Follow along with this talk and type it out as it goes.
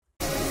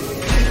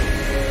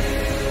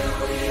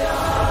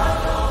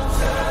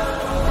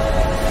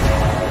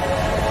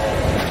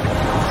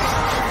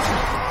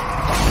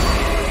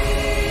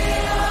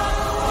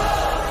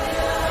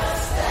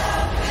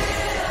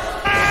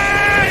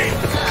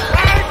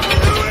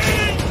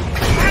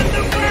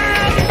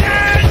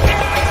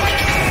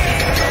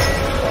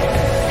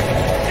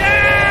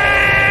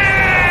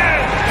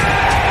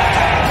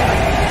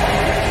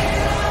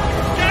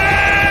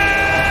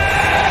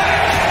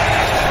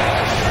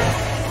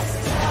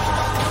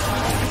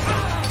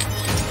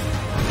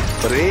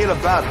But it ain't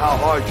about how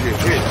hard you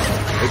hit.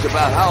 It's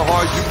about how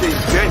hard you can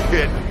get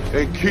hit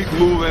and keep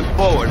moving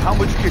forward. How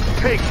much you can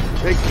take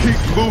and keep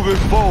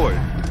moving forward.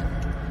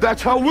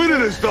 That's how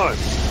winning is done.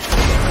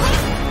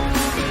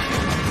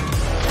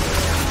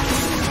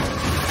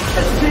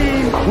 As a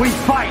team, we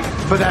fight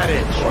for that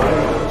inch.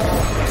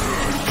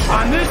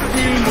 On this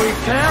team, we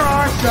tear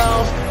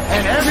ourselves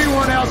and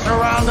everyone else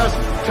around us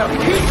to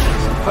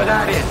pieces for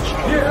that inch.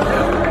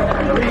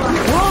 We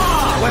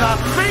claw with our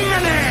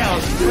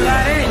fingernails for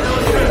that inch.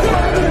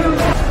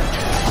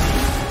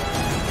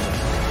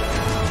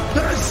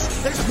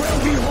 This is where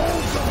we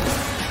hold them.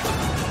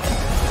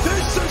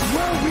 This is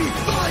where we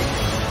fight.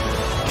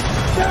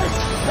 This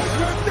is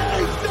where they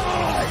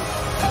die.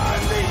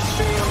 Army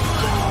Shield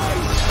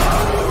dies.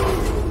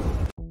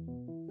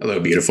 Hello,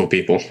 beautiful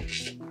people.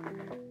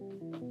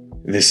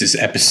 This is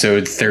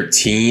episode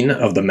 13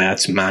 of the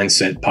Matt's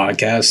Mindset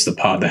Podcast, the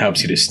pod that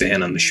helps you to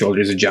stand on the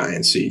shoulders of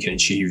giants so you can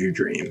achieve your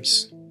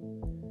dreams.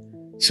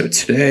 So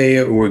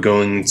today we're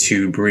going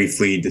to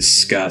briefly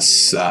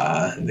discuss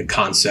the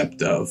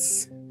concept of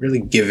really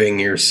giving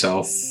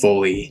yourself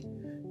fully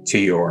to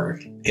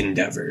your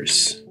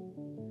endeavors.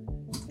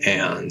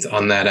 And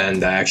on that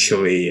end,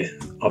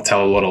 I'll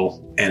tell a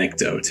little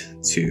anecdote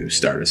to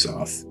start us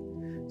off.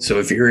 So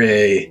if you're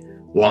a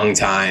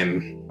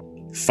longtime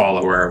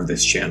follower of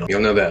this channel, you'll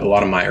know that a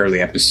lot of my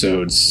early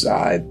episodes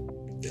had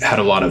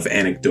a lot of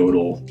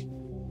anecdotal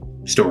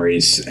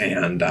stories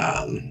and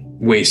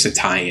ways to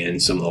tie in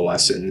some of the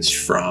lessons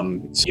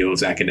from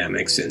fields,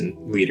 academics, and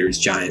leaders,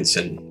 giants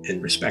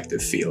in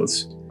respective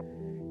fields.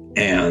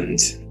 And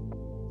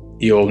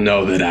you'll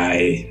know that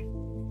I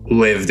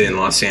lived in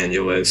Los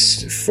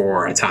Angeles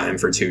for a time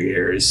for 2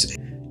 years,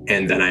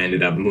 and then I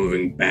ended up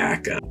moving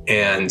back.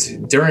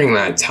 And during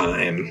that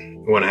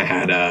time, when I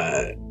had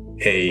a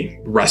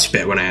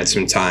respite, when I had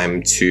some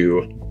time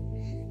to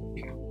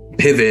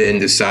pivot and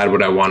decide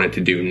what I wanted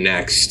to do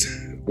next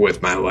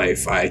with my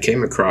life, I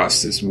came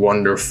across this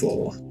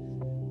wonderful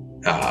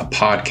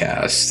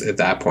podcast at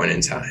that point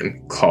in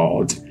time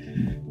called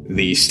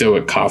The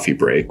Stoic Coffee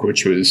Break,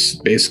 which was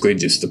basically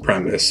just the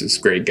premise. This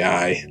great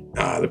guy,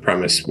 the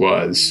premise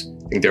was,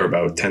 I think there were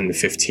about 10 to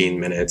 15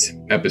 minute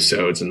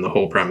episodes, and the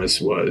whole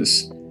premise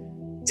was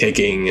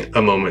taking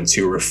a moment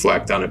to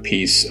reflect on a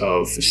piece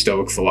of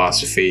Stoic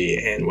philosophy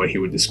and what he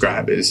would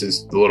describe as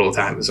the little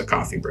time as a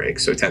coffee break,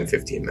 so 10,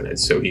 15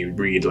 minutes. So he would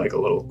read like a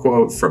little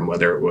quote from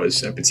whether it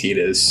was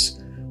Epictetus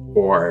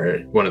or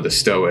one of the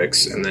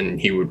Stoics, and then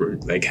he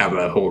would like have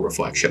a whole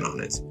reflection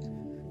on it.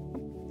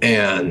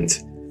 And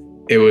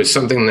it was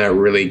something that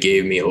really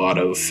gave me a lot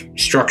of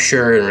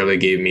structure and really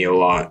gave me a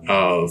lot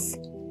of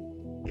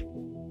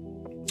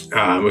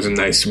it was a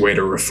nice way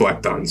to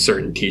reflect on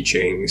certain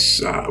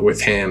teachings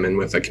with him and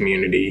with the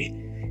community.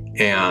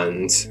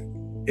 And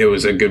it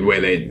was a good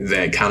way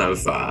that kind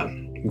of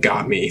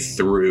got me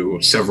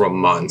through several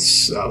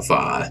months of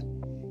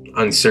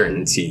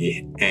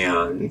uncertainty,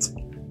 and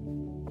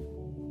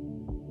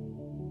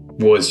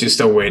was just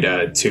a way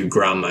to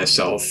ground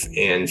myself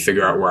and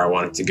figure out where I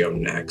wanted to go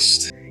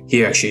next.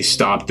 He actually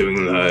stopped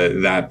doing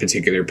that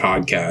particular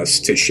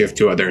podcast to shift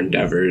to other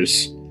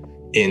endeavors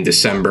in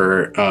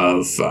December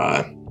of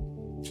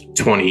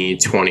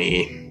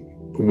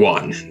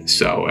 2021.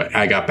 So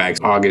I got back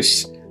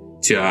August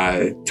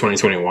to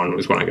 2021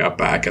 was when I got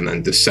back, and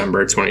then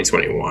December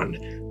 2021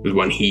 was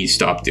when he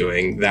stopped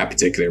doing that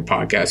particular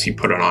podcast. He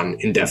put it on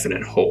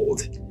indefinite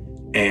hold,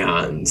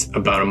 and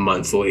about a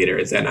month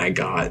later, then I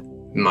got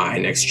my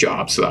next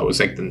job. So that was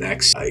like the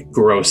next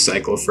growth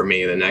cycle for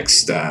me, the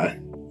next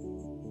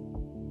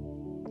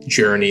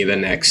journey, the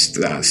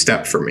next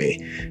step for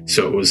me.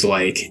 So it was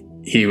like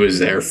he was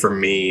there for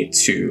me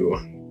to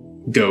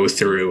go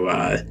through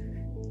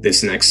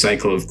this next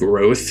cycle of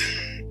growth,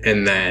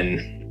 and then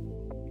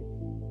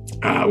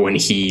when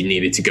he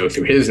needed to go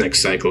through his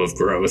next cycle of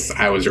growth,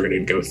 I was ready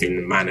to go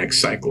through my next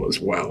cycle as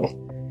well.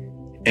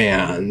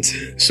 And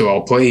so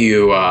I'll play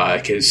you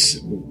because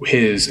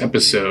his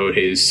episode,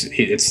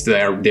 it's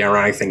the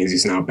ironic thing is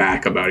he's now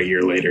back about a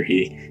year later.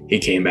 He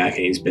came back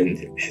and he's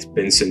been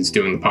since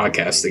doing the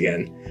podcast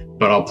again.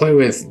 But I'll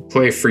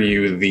play for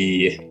you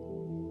the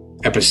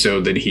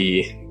episode that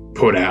he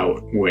put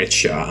out,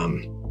 which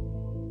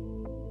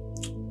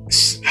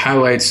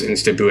highlights and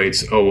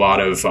stipulates a lot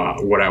of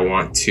what I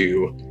want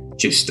to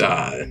just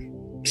say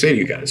to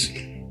you guys.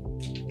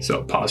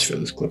 So pause for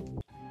this clip.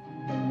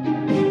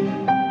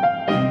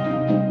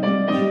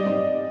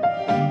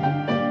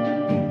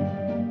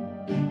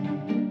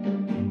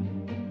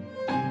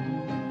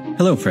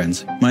 Hello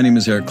friends, my name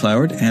is Eric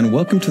Cloward and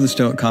welcome to the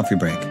Stoic Coffee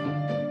Break.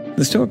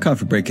 The Stoic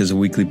Coffee Break is a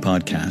weekly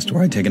podcast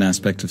where I take an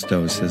aspect of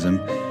Stoicism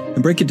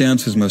and break it down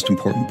to its most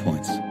important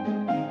points.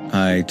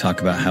 I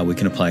talk about how we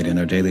can apply it in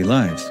our daily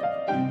lives.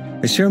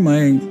 I share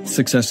my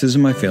successes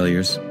and my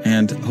failures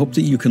and hope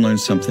that you can learn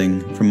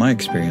something from my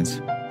experience,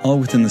 all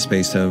within the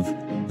space of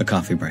a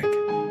coffee break.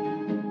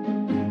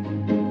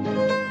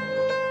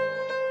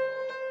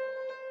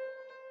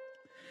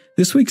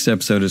 This week's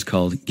episode is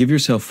called Give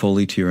Yourself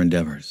Fully to Your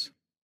Endeavors.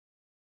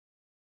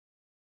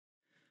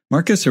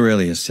 Marcus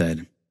Aurelius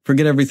said,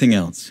 Forget everything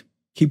else.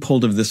 Keep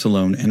hold of this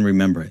alone and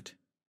remember it.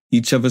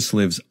 Each of us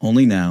lives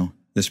only now,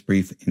 this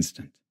brief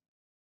instant.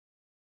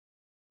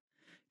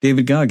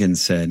 David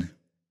Goggins said,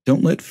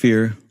 "Don't let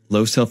fear,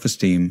 low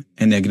self-esteem,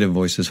 and negative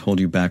voices hold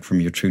you back from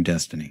your true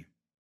destiny."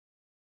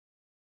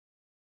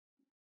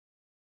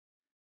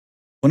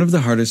 One of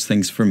the hardest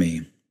things for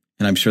me,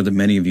 and I'm sure that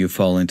many of you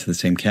fall into the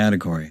same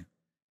category,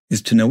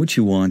 is to know what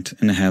you want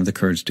and to have the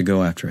courage to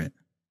go after it.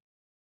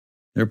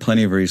 There are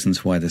plenty of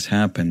reasons why this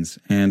happens,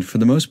 and for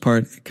the most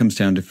part, it comes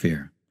down to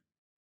fear.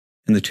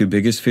 And the two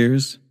biggest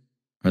fears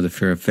are the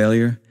fear of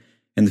failure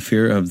and the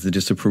fear of the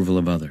disapproval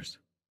of others.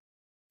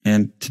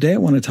 And today I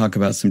want to talk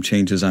about some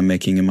changes I'm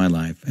making in my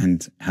life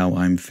and how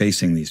I'm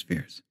facing these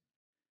fears.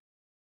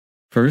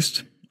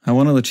 First, I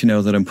want to let you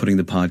know that I'm putting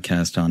the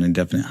podcast on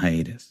indefinite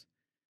hiatus.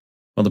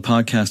 While the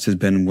podcast has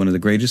been one of the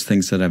greatest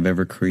things that I've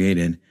ever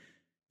created,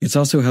 it's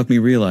also helped me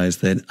realize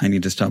that I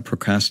need to stop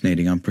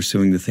procrastinating on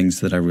pursuing the things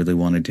that I really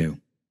want to do.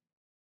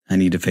 I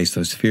need to face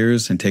those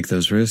fears and take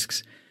those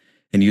risks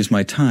and use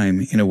my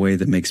time in a way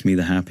that makes me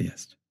the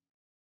happiest.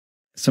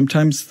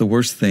 Sometimes the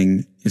worst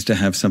thing is to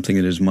have something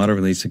that is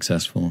moderately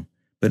successful,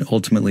 but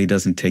ultimately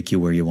doesn't take you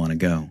where you want to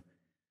go.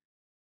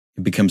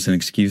 It becomes an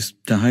excuse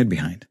to hide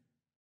behind.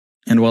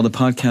 And while the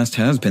podcast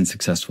has been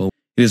successful,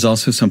 it is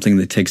also something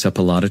that takes up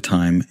a lot of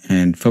time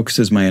and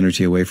focuses my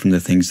energy away from the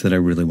things that I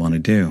really want to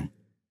do.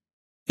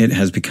 It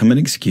has become an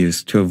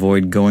excuse to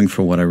avoid going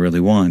for what I really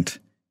want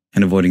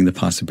and avoiding the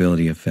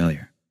possibility of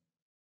failure.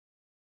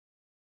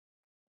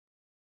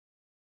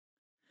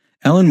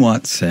 Alan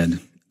Watts said,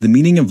 "The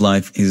meaning of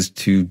life is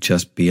to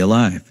just be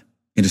alive.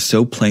 It is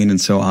so plain and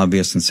so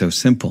obvious and so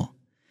simple.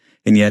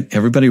 And yet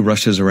everybody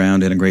rushes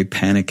around in a great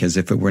panic as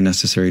if it were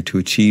necessary to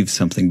achieve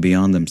something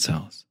beyond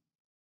themselves.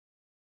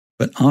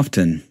 But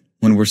often,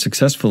 when we're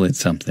successful at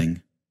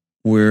something,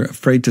 we're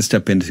afraid to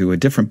step into a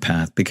different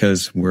path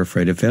because we're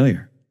afraid of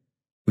failure.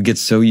 We get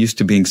so used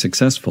to being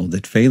successful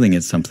that failing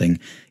at something,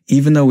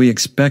 even though we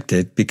expect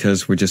it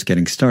because we're just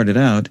getting started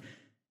out,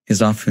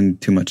 is often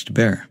too much to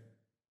bear.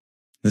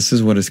 This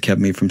is what has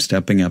kept me from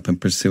stepping up and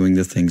pursuing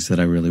the things that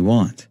I really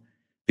want,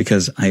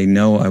 because I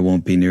know I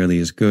won't be nearly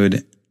as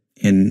good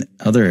in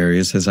other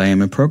areas as I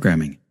am in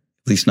programming,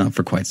 at least not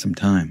for quite some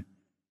time.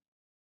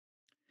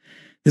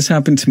 This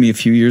happened to me a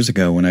few years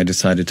ago when I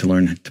decided to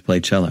learn to play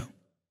cello.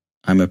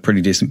 I'm a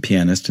pretty decent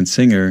pianist and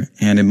singer,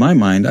 and in my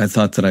mind, I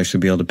thought that I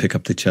should be able to pick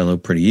up the cello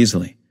pretty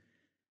easily.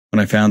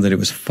 When I found that it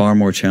was far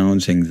more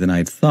challenging than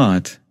I'd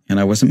thought, and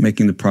I wasn't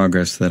making the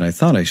progress that I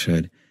thought I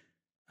should,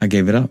 I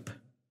gave it up.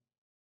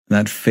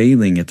 That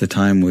failing at the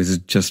time was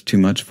just too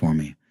much for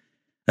me.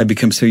 I'd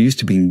become so used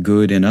to being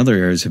good in other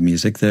areas of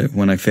music that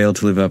when I failed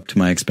to live up to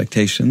my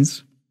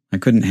expectations, I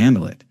couldn't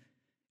handle it.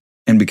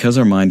 And because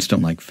our minds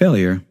don't like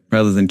failure,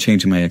 rather than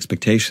changing my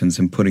expectations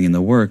and putting in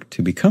the work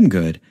to become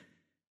good,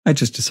 I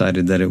just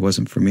decided that it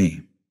wasn't for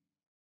me.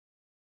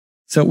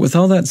 So with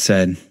all that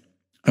said,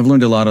 I've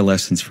learned a lot of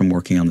lessons from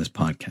working on this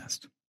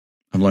podcast.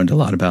 I've learned a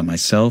lot about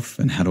myself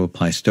and how to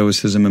apply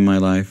stoicism in my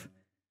life.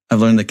 I've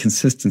learned that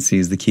consistency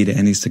is the key to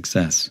any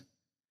success.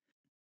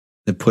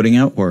 That putting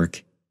out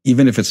work,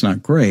 even if it's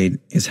not great,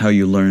 is how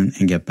you learn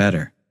and get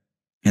better.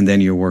 And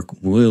then your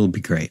work will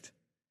be great.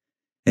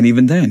 And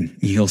even then,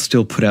 you'll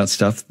still put out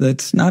stuff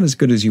that's not as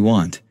good as you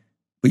want,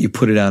 but you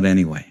put it out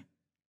anyway.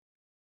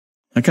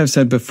 Like I've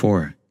said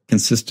before,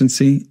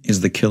 consistency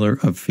is the killer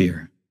of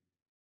fear.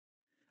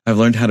 I've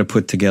learned how to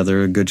put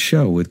together a good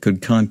show with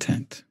good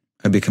content.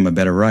 I've become a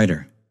better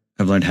writer.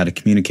 I've learned how to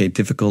communicate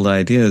difficult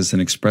ideas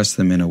and express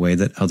them in a way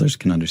that others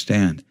can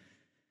understand.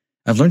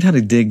 I've learned how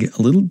to dig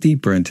a little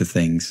deeper into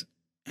things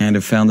and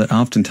have found that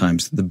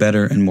oftentimes the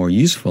better and more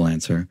useful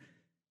answer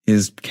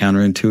is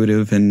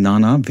counterintuitive and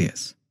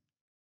non-obvious.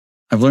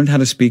 I've learned how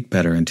to speak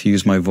better and to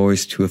use my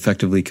voice to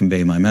effectively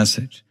convey my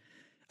message.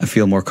 I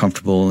feel more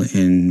comfortable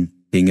in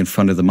being in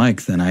front of the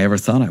mic than I ever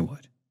thought I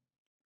would.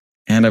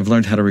 And I've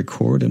learned how to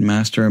record and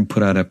master and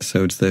put out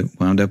episodes that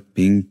wound up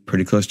being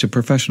pretty close to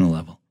professional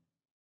level.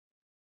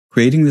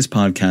 Creating this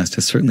podcast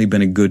has certainly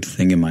been a good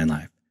thing in my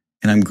life,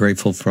 and I'm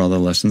grateful for all the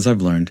lessons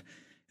I've learned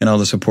and all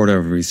the support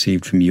I've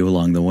received from you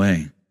along the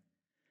way.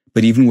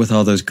 But even with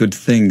all those good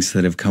things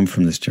that have come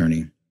from this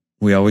journey,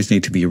 we always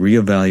need to be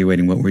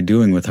reevaluating what we're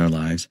doing with our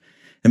lives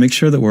and make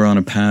sure that we're on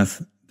a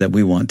path that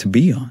we want to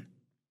be on.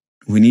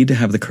 We need to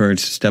have the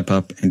courage to step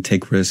up and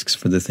take risks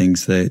for the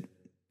things that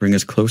bring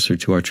us closer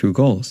to our true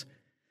goals.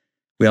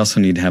 We also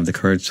need to have the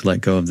courage to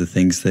let go of the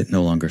things that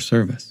no longer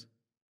serve us.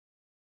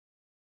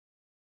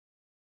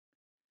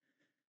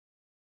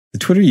 The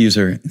Twitter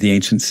user, The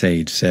Ancient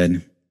Sage,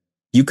 said,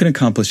 "You can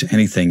accomplish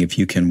anything if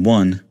you can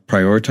 1.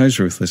 Prioritize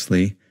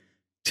ruthlessly,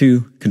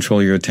 2.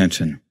 Control your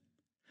attention.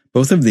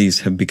 Both of these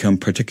have become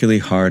particularly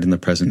hard in the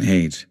present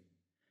age.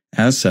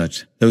 As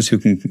such, those who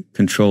can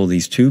control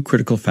these 2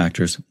 critical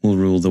factors will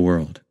rule the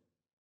world."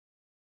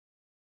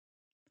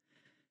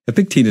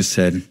 Epictetus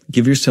said,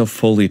 "Give yourself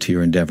fully to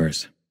your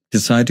endeavors.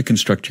 Decide to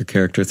construct your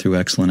character through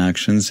excellent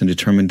actions and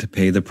determine to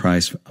pay the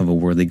price of a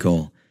worthy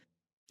goal.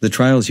 The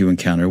trials you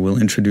encounter will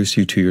introduce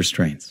you to your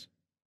strengths."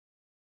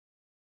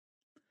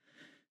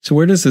 So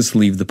where does this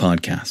leave the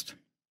podcast?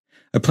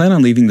 I plan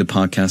on leaving the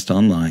podcast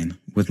online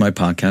with my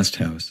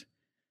podcast host.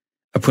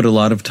 I put a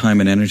lot of time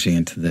and energy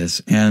into this,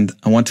 and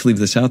I want to leave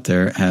this out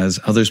there as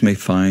others may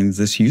find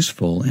this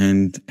useful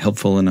and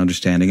helpful in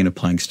understanding and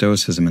applying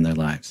Stoicism in their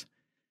lives.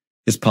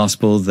 It's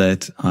possible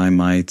that I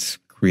might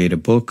create a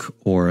book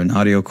or an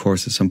audio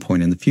course at some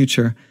point in the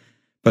future,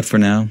 but for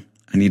now,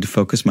 I need to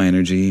focus my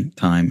energy,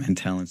 time, and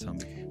talents on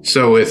me.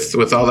 So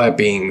with all that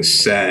being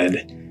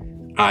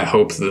said, I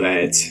hope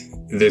that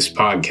this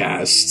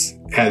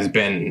podcast has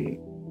been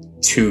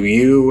to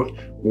you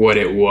what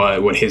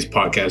his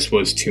podcast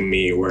was to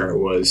me, where it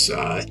was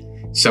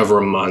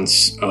several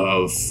months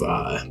of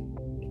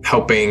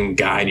helping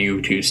guide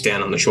you to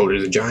stand on the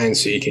shoulders of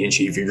giants so you can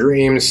achieve your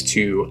dreams,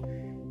 to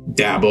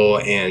dabble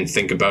and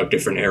think about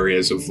different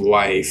areas of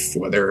life,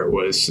 whether it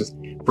was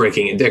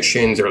breaking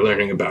addictions or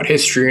learning about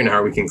history and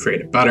how we can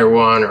create a better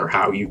one, or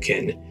how you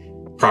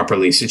can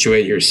properly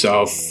situate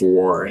yourself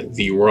for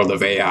the world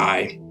of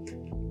AI.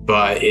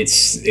 But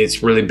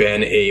it's really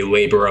been a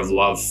labor of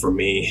love for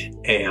me,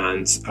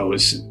 and I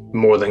was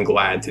more than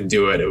glad to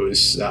do it. It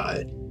was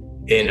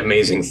an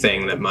amazing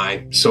thing that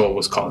my soul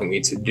was calling me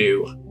to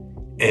do.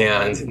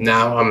 And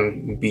now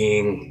I'm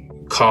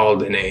being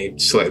called in a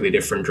slightly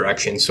different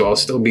direction. So I'll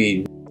still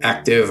be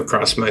active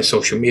across my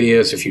social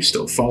medias if you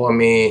still follow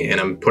me, and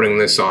I'm putting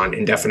this on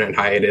indefinite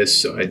hiatus.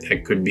 So I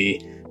could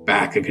be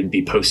back. I could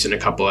be posting a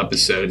couple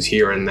episodes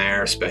here and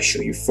there,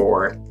 especially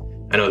for,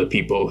 I know, the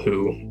people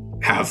who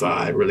have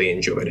really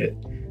enjoyed it.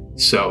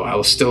 So I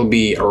will still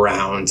be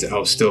around.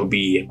 I'll still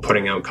be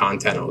putting out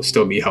content. I'll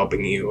still be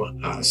helping you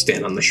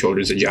stand on the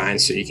shoulders of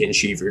giants so you can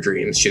achieve your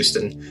dreams, just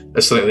in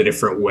a slightly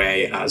different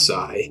way as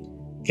I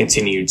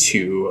continue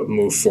to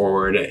move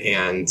forward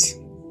and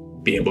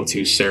be able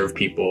to serve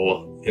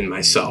people and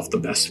myself the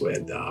best way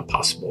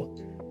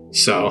possible.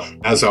 So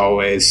as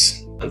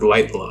always,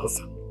 light and love.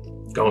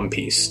 Go in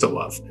peace to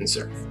love and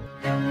serve.